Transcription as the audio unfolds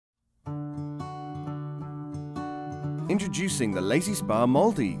Introducing the Lay-Z-Spa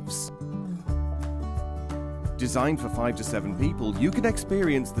Maldives. Designed for 5 to 7 people, you can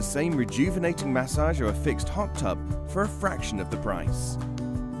experience the same rejuvenating massage or a fixed hot tub for a fraction of the price.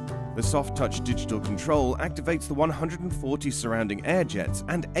 The soft-touch digital control activates the 140 surrounding AirJets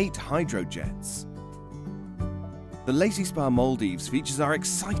and 8 HydroJets. The Lay-Z-Spa Maldives features our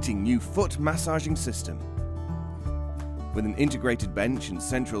exciting new foot massaging system. With an integrated bench and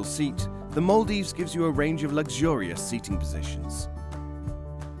central seat, the Maldives gives you a range of luxurious seating positions.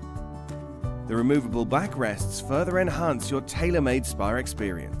 The removable backrests further enhance your tailor-made spa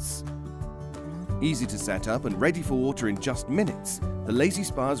experience. Easy to set up and ready for water in just minutes, the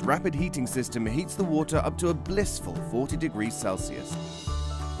Lay-Z-Spa's rapid heating system heats the water up to a blissful 40 degrees Celsius.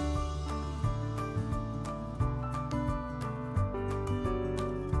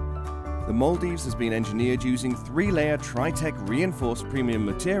 The Maldives has been engineered using 3-layer Tri-Tech reinforced premium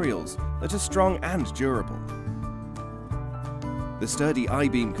materials that are strong and durable. The sturdy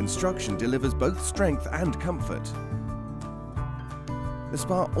I-beam construction delivers both strength and comfort. The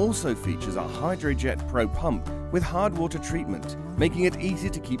spa also features a HydroJet Pro pump with hard water treatment, making it easy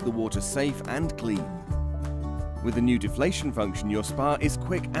to keep the water safe and clean. With the new deflation function, your spa is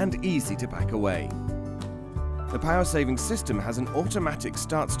quick and easy to pack away. The power-saving system has an automatic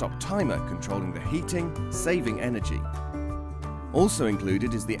start-stop timer controlling the heating, saving energy. Also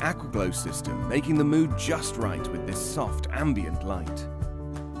included is the AquaGlow system, making the mood just right with this soft ambient light.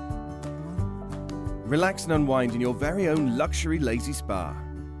 Relax and unwind in your very own luxury Lay-Z-Spa.